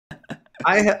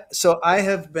I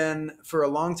have been for a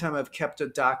long time. I've kept a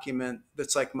document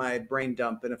that's like my brain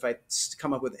dump, and if I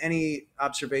come up with any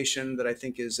observation that I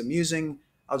think is amusing,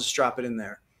 I'll just drop it in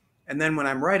there. And then when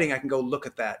I'm writing, I can go look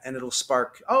at that, and it'll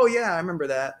spark. Oh yeah, I remember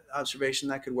that observation.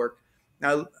 That could work.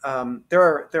 Now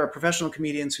there are professional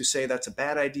comedians who say that's a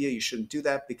bad idea. You shouldn't do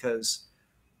that because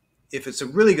if it's a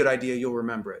really good idea, you'll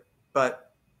remember it.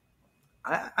 But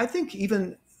I think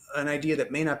even an idea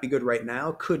that may not be good right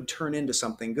now could turn into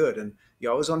something good. And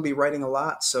you always want to be writing a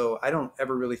lot. So I don't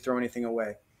ever really throw anything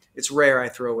away. It's rare I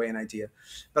throw away an idea.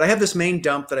 But I have this main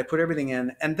dump that I put everything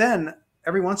in. And then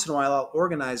every once in a while, I'll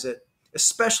organize it,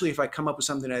 especially if I come up with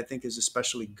something that I think is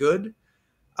especially good.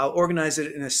 I'll organize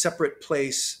it in a separate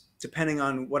place depending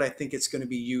on what I think it's going to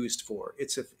be used for.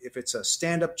 If it's a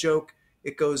stand-up joke,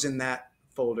 it goes in that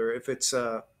folder. If it's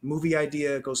a movie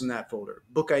idea, it goes in that folder.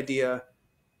 Book idea,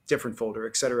 different folder,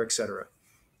 et cetera, et cetera.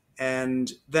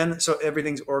 And then, so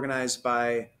everything's organized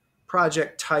by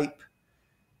project type.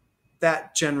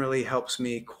 That generally helps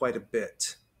me quite a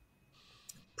bit.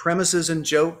 Premises and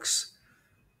jokes.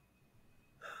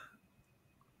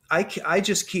 I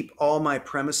just keep all my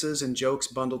premises and jokes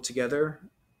bundled together,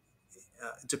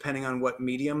 depending on what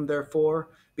medium they're for,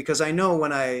 because I know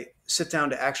when I sit down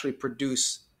to actually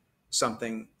produce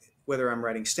something, whether I'm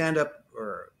writing stand up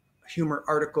or a humor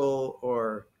article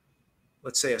or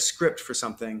let's say a script for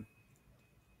something,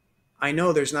 I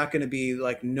know there's not going to be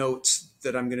like notes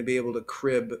that I'm going to be able to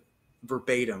crib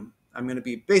verbatim. I'm going to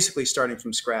be basically starting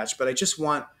from scratch, but I just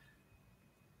want,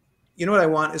 you know what I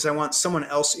want is I want someone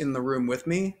else in the room with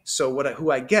me. So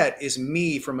who I get is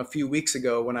me from a few weeks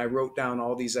ago when I wrote down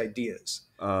all these ideas.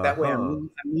 That way I'm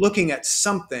looking at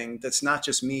something that's not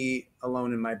just me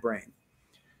alone in my brain.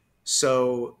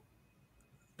 So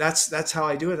that's how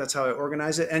I do it. That's how I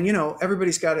organize it. And,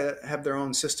 everybody's got to have their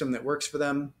own system that works for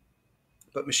them.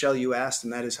 But Michelle, you asked,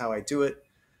 and that is how I do it.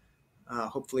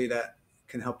 Hopefully that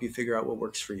can help you figure out what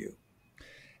works for you.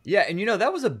 Yeah. And,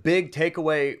 that was a big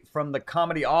takeaway from the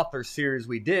comedy author series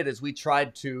we did is we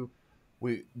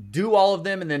do all of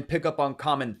them and then pick up on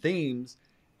common themes.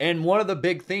 And one of the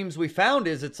big themes we found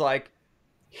is it's like,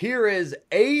 here is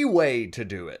a way to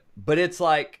do it, but it's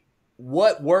like,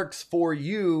 what works for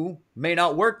you may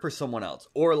not work for someone else,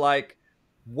 or like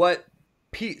what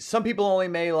some people only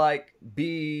may like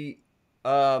be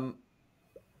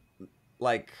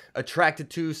like attracted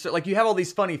to. So like you have all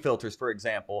these funny filters, for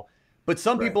example, but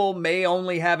some Right. people may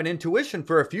only have an intuition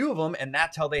for a few of them, and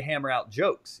that's how they hammer out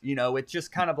jokes. It's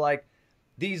just kind of like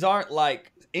these aren't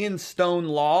like in stone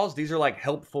laws. These are like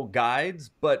helpful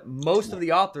guides, but most of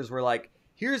the authors were like,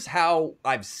 here's how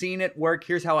I've seen it work.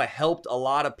 Here's how I helped a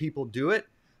lot of people do it.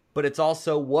 But it's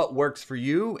also what works for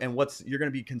you and what you're going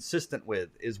to be consistent with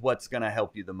is what's going to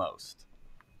help you the most.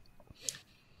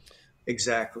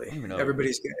 Exactly.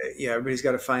 Everybody's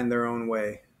got to find their own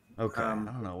way. Okay. I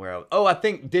don't know where I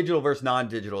think digital versus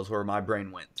non-digital is where my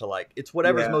brain went to, like, it's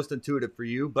whatever's most intuitive for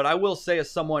you. But I will say,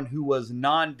 as someone who was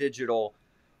non-digital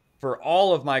for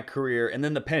all of my career, and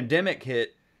then the pandemic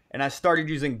hit and I started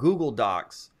using Google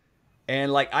Docs.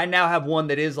 And like, I now have one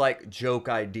that is like joke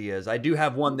ideas. I do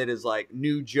have one that is like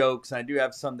new jokes. And I do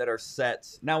have some that are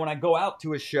sets. Now, when I go out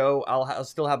to a show, I'll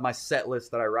still have my set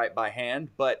list that I write by hand.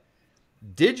 But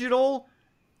digital,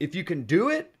 if you can do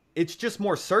it, it's just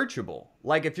more searchable.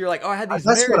 Like if you're like, oh, I had these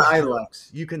That's what I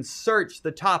jokes, you can search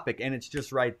the topic and it's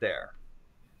just right there.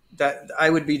 That I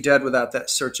would be dead without that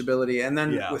searchability. And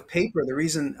then with paper, the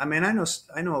reason, I mean, I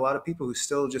know a lot of people who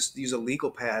still just use a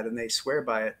legal pad and they swear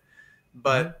by it,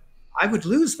 but I would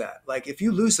lose that. Like if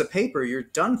you lose the paper, you're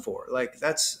done for. Like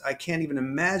I can't even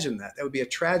imagine that. That would be a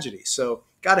tragedy. So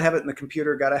got to have it in the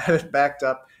computer, got to have it backed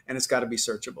up, and it's got to be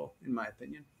searchable, in my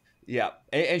opinion. Yeah.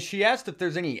 And she asked if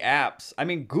there's any apps. I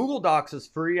mean, Google Docs is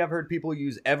free. I've heard people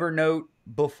use Evernote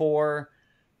before.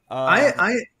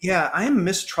 I am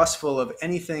mistrustful of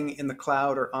anything in the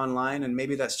cloud or online, and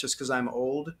maybe that's just because I'm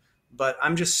old, but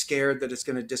I'm just scared that it's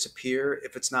going to disappear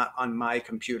if it's not on my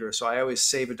computer. So I always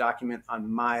save a document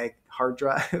on my hard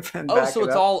drive and back so it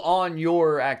it's up. all on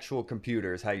your actual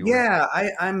computer is how you work.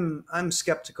 I'm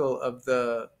skeptical of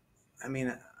the. I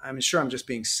mean, I'm sure I'm just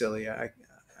being silly.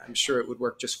 I'm sure it would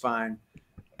work just fine,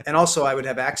 and also I would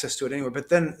have access to it anywhere. But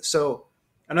then, so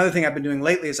another thing I've been doing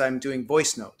lately is I'm doing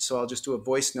voice notes. So I'll just do a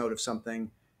voice note of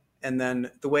something. And then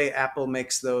the way Apple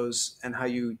makes those and how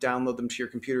you download them to your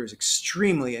computer is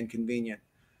extremely inconvenient.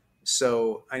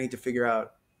 So I need to figure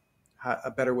out a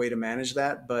better way to manage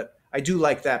that. But I do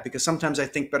like that because sometimes I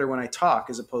think better when I talk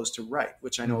as opposed to write,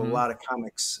 which I know a lot of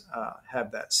comics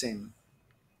have that same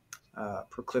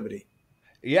proclivity.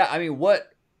 Yeah. I mean,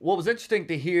 what was interesting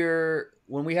to hear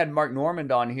when we had Mark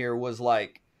Normand on here was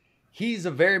like, he's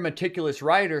a very meticulous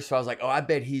writer. So I was like, oh, I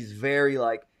bet he's very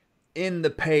like in the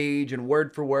page and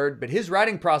word for word. But his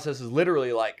writing process is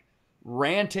literally like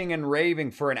ranting and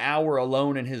raving for an hour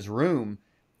alone in his room,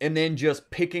 and then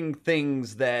just picking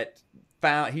things that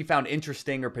he found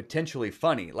interesting or potentially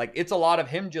funny. Like it's a lot of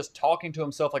him just talking to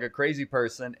himself like a crazy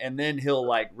person, and then he'll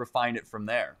like refine it from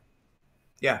there.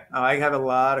 Yeah, I have a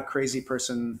lot of crazy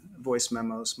person voice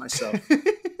memos myself.